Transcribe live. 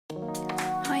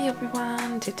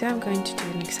everyone, today I'm going to do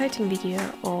an exciting video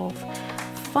of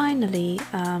finally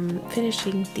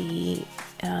finishing the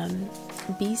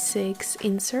B6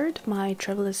 insert, my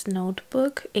traveler's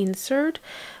notebook insert.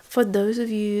 For those of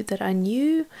you that are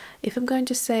new, if I'm going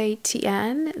to say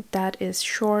TN, that is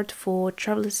short for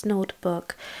traveler's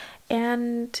notebook.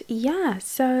 And yeah,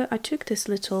 so I took this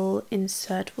little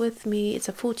insert with me. It's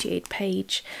a 48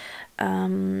 page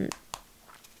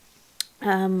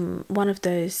one of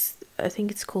those, I think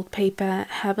it's called Paper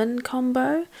Heaven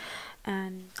combo,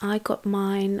 and I got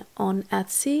mine on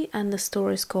Etsy and the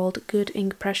store is called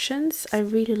GoodInkPressions. I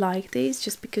really like these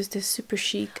just because they're super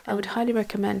chic. I would highly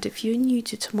recommend, if you're new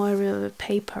to tomorrow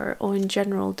paper or in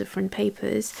general different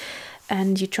papers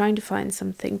and you're trying to find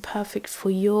something perfect for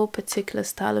your particular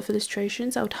style of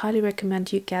illustrations, I would highly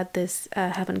recommend you get this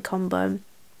Heaven combo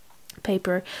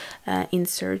paper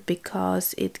insert,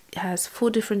 because it has 4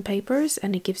 different papers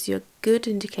and it gives you a good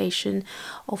indication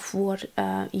of what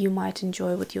you might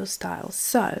enjoy with your style.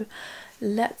 So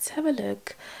let's have a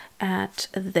look at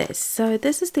this. So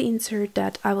this is the insert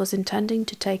that I was intending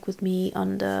to take with me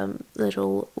on the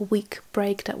little week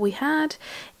break that we had,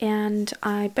 and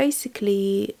I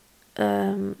basically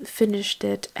finished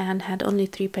it and had only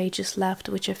 3 pages left,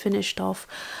 which I finished off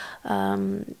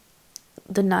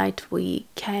the night we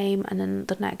came and then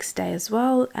the next day as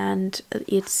well, and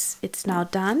it's now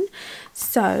done.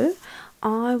 So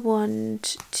I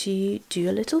want to do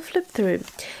a little flip through.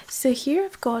 So here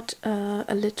I've got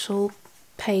a little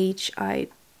page I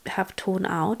have torn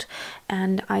out,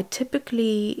 and I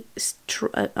typically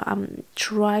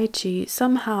try to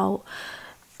somehow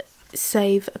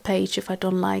save a page if I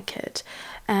don't like it,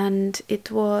 and it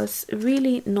was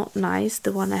really not nice,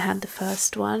 the one I had, the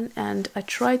first one, and I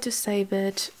tried to save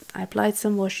it. I applied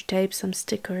some washi tape, some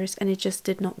stickers, and it just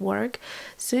did not work.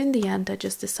 So in the end I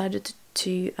just decided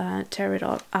to tear it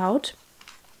all out.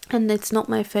 And it's not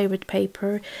my favorite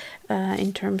paper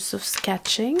in terms of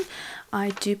sketching.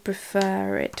 I do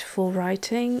prefer it for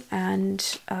writing, and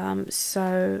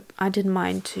so I didn't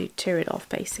mind to tear it off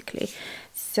basically.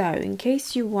 So in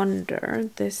case you wonder,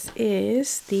 this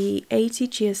is the 80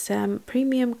 GSM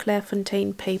Premium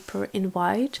Clairefontaine paper in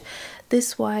white.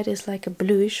 This white is like a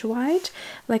bluish white.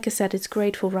 Like I said, it's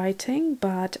great for writing,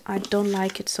 but I don't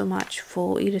like it so much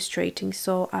for illustrating,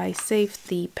 so I saved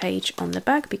the page on the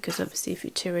back, because obviously if you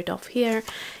tear it off here,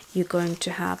 you're going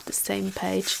to have the same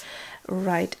page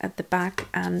right at the back,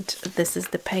 and this is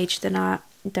the page that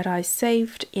I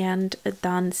saved and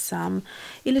done some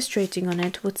illustrating on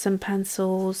it with some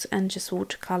pencils and just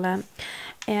watercolor.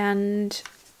 And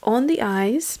on the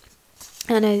eyes,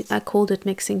 and I called it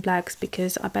mixing blacks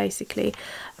because I basically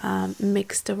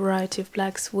mixed a variety of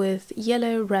blacks with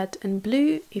yellow, red and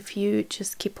blue. If you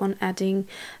just keep on adding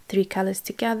 3 colors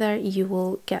together, you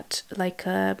will get like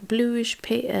a bluish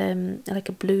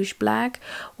black,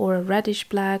 or a reddish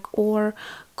black, or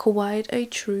quite a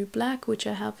true black, which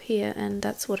I have here, and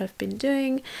that's what I've been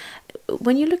doing.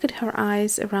 When you look at her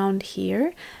eyes around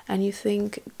here and you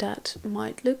think that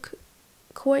might look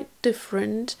quite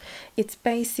different, it's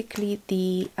basically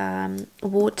the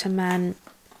Waterman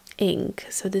ink.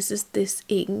 So this is this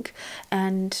ink,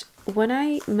 and when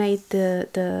I made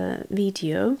the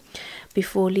video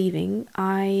before leaving,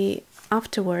 I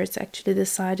afterwards actually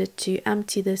decided to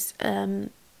empty this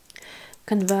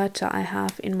converter I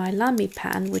have in my Lamy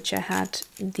pen, which I had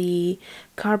the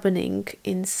carbon ink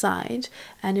inside,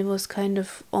 and it was kind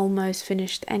of almost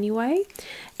finished anyway,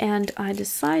 and I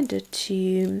decided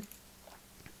to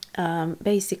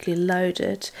basically load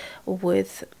it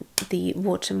with the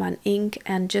Waterman ink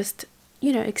and just,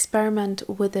 you know, experiment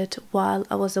with it while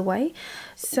I was away.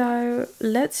 So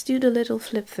let's do the little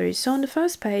flip through. So on the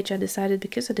first page I decided,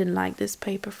 because I didn't like this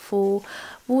paper for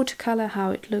watercolor,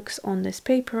 how it looks on this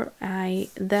paper, I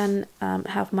then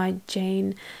have my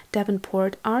Jane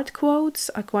Davenport art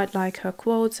quotes. I quite like her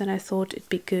quotes, and I thought it'd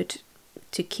be good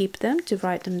to keep them, to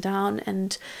write them down,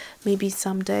 and maybe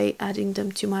someday adding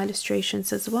them to my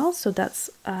illustrations as well. So that's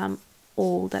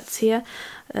all that's here.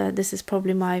 This is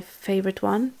probably my favorite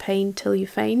one, paint till you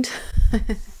faint.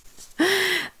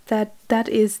 that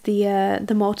is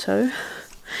the motto.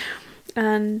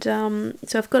 And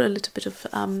so I've got a little bit of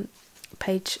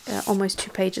page, almost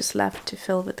 2 pages left to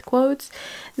fill with quotes.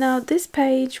 Now this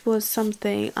page was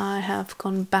something I have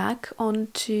gone back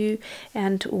onto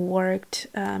and worked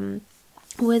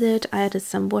with it. I added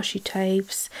some washi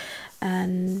tapes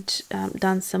and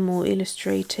done some more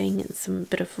illustrating and some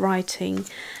bit of writing,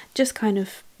 just kind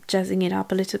of jazzing it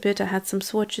up a little bit. I had some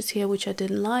swatches here which I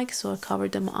didn't like, so I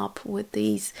covered them up with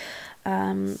these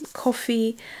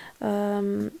coffee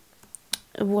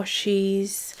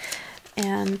washes,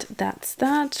 And that's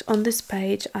that. On this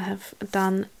page I have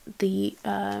done the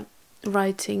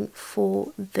writing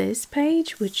for this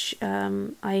page, which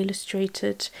I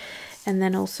illustrated, and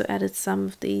then also added some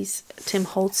of these Tim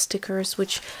Holtz stickers,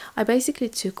 which I basically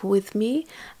took with me,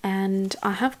 and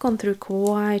I have gone through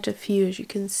quite a few, as you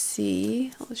can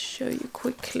see. I'll show you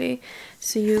quickly.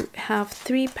 So you have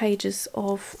 3 pages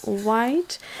of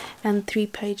white and 3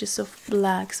 pages of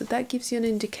black, so that gives you an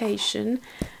indication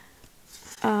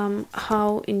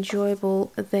how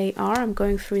enjoyable they are. I'm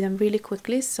going through them really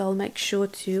quickly, so I'll make sure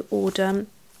to order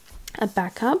a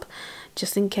backup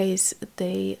just in case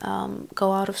they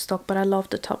go out of stock. But I love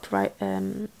the top right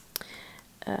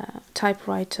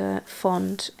typewriter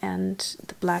font, and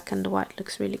the black and the white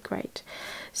looks really great.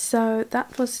 So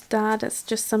that was that. It's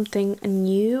just something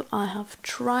new I have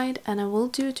tried, and I will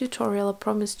do a tutorial. I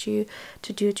promised you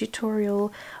to do a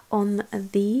tutorial on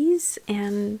these,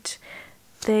 and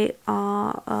they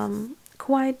are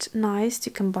quite nice to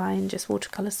combine just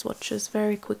watercolor swatches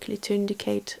very quickly to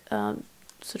indicate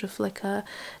sort of like a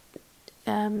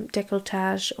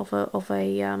decolletage of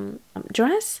a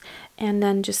dress, and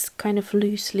then just kind of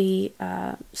loosely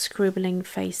scribbling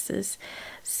faces.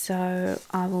 So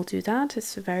I will do that.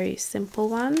 It's a very simple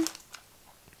one.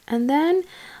 And then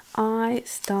I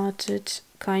started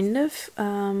kind of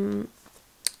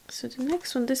so the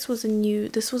next one, this was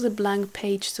a blank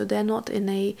page, so they're not in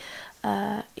a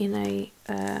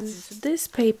so this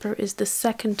paper is the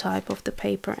second type of the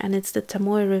paper, and it's the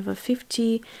Tamoy River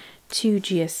 52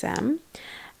 GSM,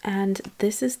 and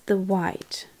this is the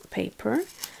white paper.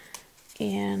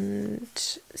 And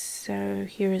so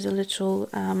here is a little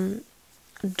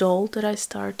doll that I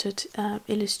started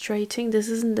illustrating. This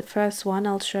isn't the first one,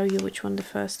 I'll show you which one the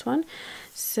first one.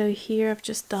 So here I've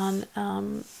just done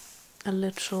a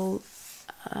little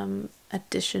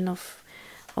addition of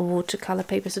a watercolor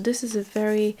paper. So this is a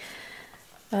very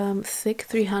thick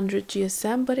 300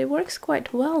 GSM, but it works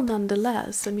quite well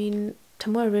nonetheless. I mean,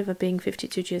 Tamoy River being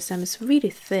 52 GSM is really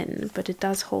thin, but it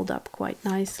does hold up quite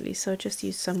nicely. So I just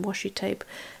used some washi tape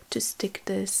to stick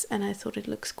this, and I thought it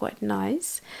looks quite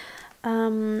nice.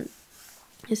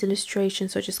 His illustration,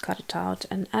 so I just cut it out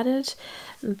and added.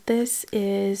 This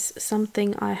is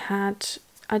something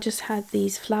I just had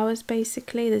these flowers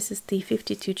basically. This is the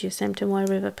 52 GSM Tamoy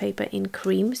River paper in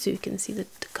cream, so you can see the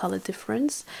color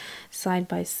difference side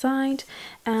by side.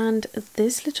 And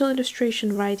this little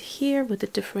illustration right here with a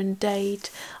different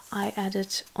date I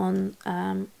added on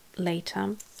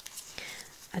later.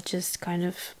 I just kind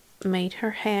of made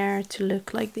her hair to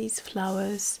look like these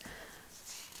flowers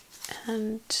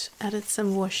and added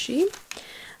some washi.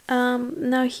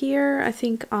 Now here, I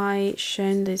think I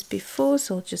shown this before,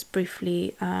 so I'll just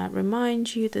briefly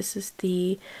remind you. This is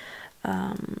the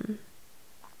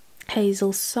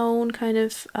hazel zone kind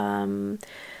of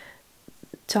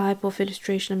type of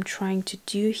illustration I'm trying to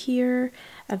do here.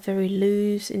 A very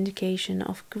loose indication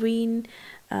of green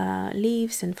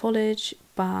leaves and foliage,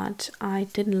 but I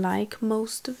didn't like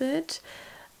most of it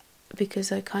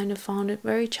because I kind of found it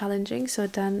very challenging, so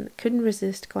then couldn't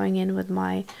resist going in with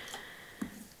my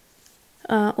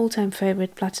all-time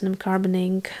favorite platinum carbon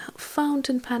ink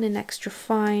fountain pen in extra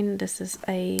fine. This is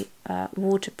a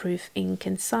waterproof ink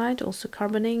inside, also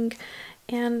carbon ink,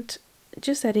 and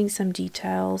just adding some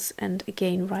details and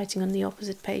again writing on the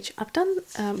opposite page. I've done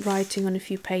writing on a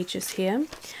few pages here,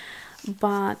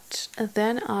 but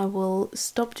then I will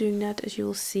stop doing that, as you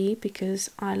will see, because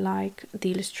I like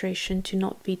the illustration to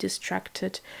not be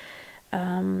distracted,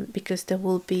 because there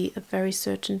will be a very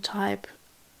certain type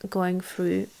going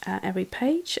through every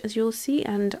page, as you'll see,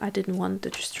 and I didn't want the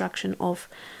distraction of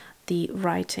the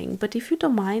writing. But if you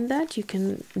don't mind that, you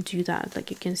can do that.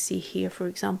 Like you can see here, for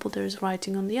example, there's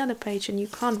writing on the other page, and you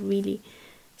can't really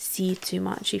see too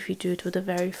much if you do it with a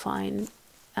very fine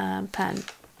pen.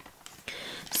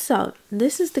 So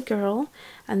this is the girl,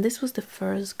 and this was the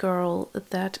first girl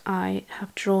that I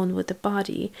have drawn with the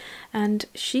body, and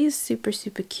she's super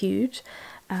cute.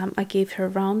 I gave her a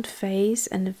round face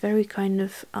and a very kind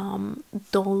of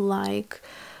doll-like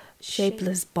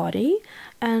shapeless body,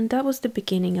 and that was the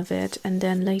beginning of it. And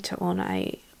then later on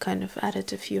I kind of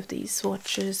added a few of these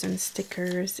swatches and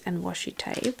stickers and washi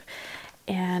tape.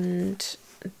 And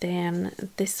then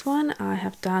this one I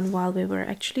have done while we were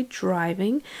actually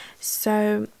driving.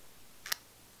 So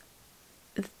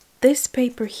this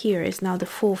paper here is now the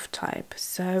fourth type.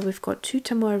 So we've got 2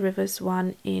 Tamoy Rivers,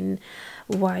 one in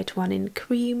white, one in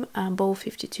cream, both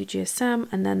 52 GSM,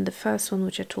 and then the first one,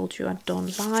 which I told you I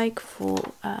don't like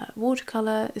for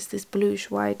watercolor, is this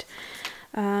bluish white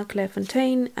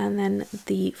Clairefontaine, and then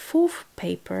the fourth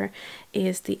paper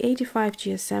is the 85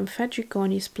 GSM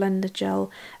Fedrigoni Splendid Gel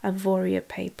Avoria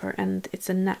paper, and it's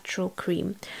a natural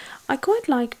cream. I quite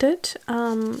liked it,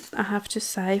 I have to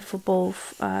say, for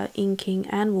both inking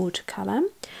and watercolor,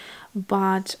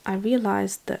 but I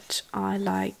realized that I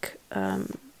like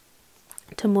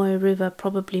Tomoe River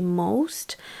probably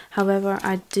most. However,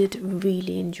 I did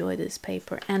really enjoy this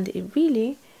paper, and it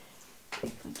really,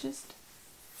 if I just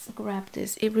grab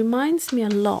this, it reminds me a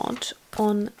lot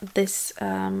on this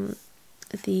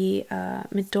the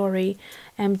Midori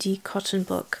MD cotton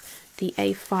book, the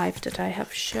A5 that I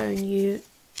have shown you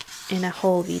in a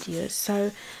whole video.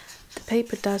 So the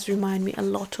paper does remind me a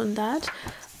lot on that.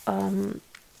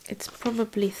 It's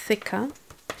probably thicker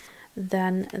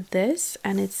than this,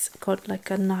 and it's got like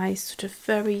a nice sort of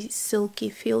very silky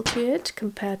feel to it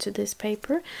compared to this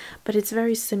paper, but it's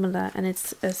very similar, and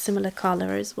it's a similar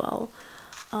color as well,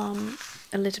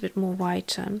 a little bit more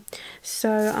whiter.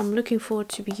 So I'm looking forward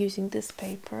to be using this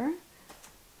paper,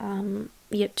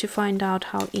 yet to find out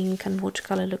how ink and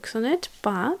watercolor looks on it.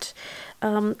 But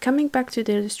coming back to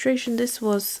the illustration, this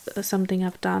was something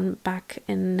I've done back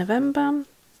in November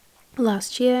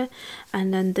last year,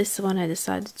 and then this one I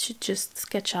decided to just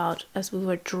sketch out as we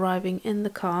were driving in the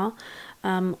car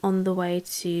on the way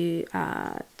to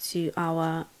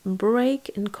our break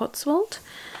in Cotswold.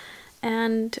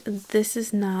 And this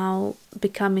is now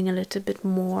becoming a little bit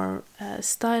more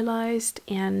stylized,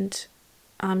 and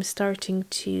I'm starting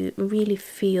to really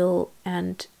feel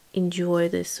and enjoy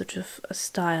this sort of a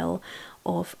style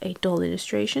of a doll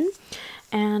illustration.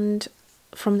 And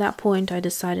from that point I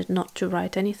decided not to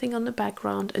write anything on the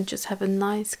background and just have a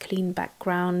nice clean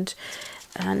background,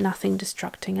 nothing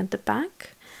distracting at the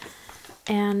back.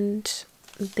 And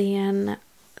then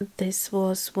this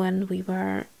was when we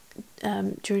were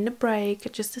during the break. I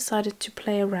just decided to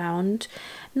play around,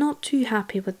 not too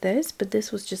happy with this, but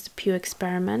this was just a pure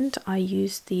experiment. I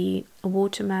used the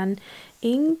Waterman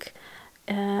ink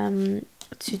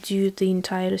to do the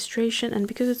entire illustration, and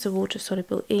because it's a water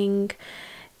soluble ink,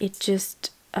 it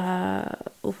just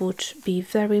would be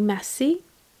very messy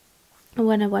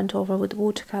when I went over with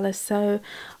watercolor. So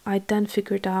I then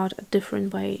figured out a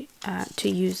different way to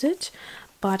use it,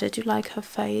 but I do like her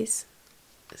face.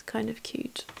 It's kind of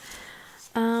cute.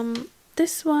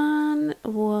 This one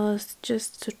was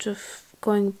just sort of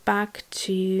going back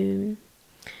to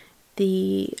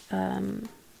the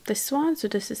this one. So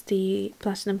this is the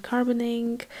platinum carbon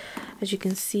ink. As you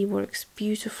can see, works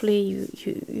beautifully.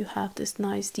 You have this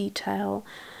nice detail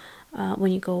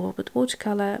when you go over with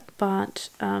watercolor, but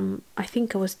I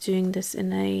think I was doing this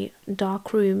in a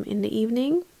dark room in the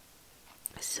evening,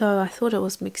 so I thought I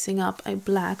was mixing up a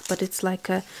black, but it's like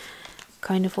a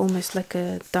kind of almost like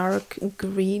a dark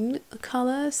green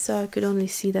color, so I could only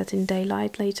see that in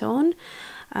daylight later on.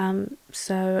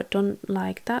 So I don't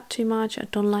like that too much. I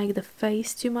don't like the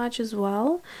face too much as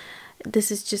well.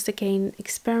 This is just again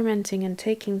experimenting and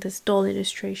taking this doll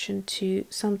illustration to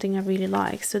something I really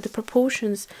like. So the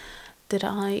proportions that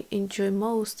I enjoy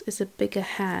most is a bigger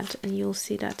head, and you'll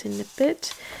see that in a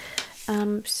bit.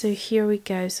 So here we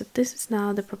go. So this is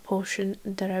now the proportion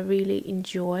that I really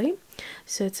enjoy.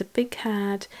 So it's a big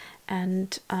head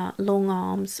and long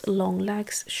arms, long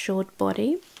legs, short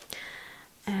body.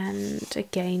 And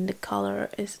again, the color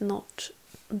is not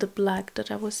the black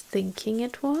that I was thinking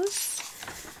it was.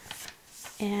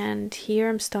 And here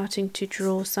I'm starting to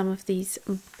draw some of these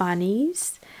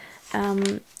bunnies.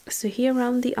 So here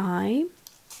around the eye,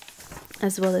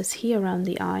 as well as here around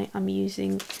the eye, I'm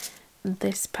using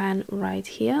this pen right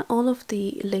here. All of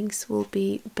the links will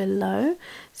be below.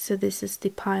 So this is the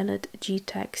Pilot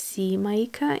G-TEC-C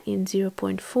Maica in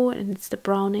 0.4, and it's the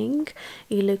brown ink.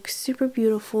 It looks super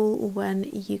beautiful when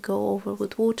you go over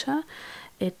with water.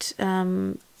 It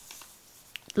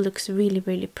looks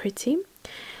really pretty.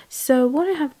 So what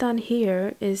I have done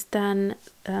here is then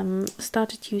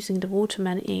started using the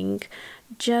Waterman ink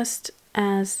just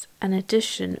as an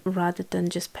addition rather than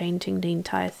just painting the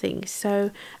entire thing.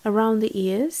 So around the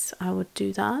ears I would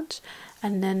do that,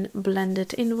 and then blend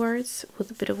it inwards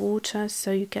with a bit of water,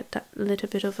 so you get that little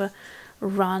bit of a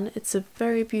run. It's a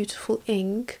very beautiful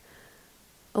ink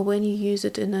when you use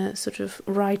it in a sort of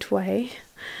right way,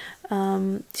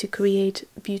 to create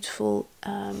beautiful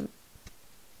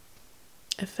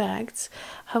effects.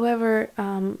 However,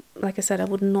 like I said, I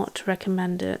would not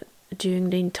recommend it doing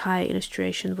the entire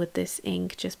illustration with this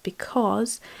ink, just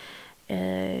because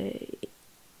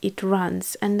it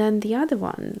runs. And then the other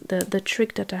one, the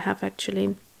trick that I have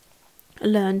actually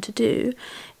learned to do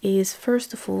is,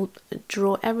 first of all,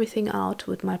 draw everything out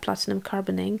with my platinum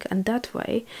carbon ink, and that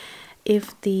way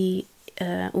if the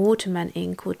Waterman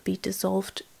ink would be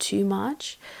dissolved too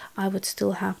much. I would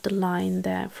still have the line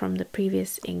there from the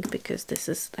previous ink, because this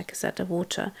is, like I said, a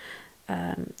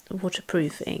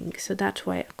waterproof ink, so that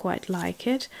way I quite like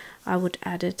it. I would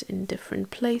add it in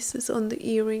different places on the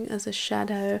earring as a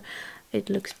shadow. It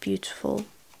looks beautiful.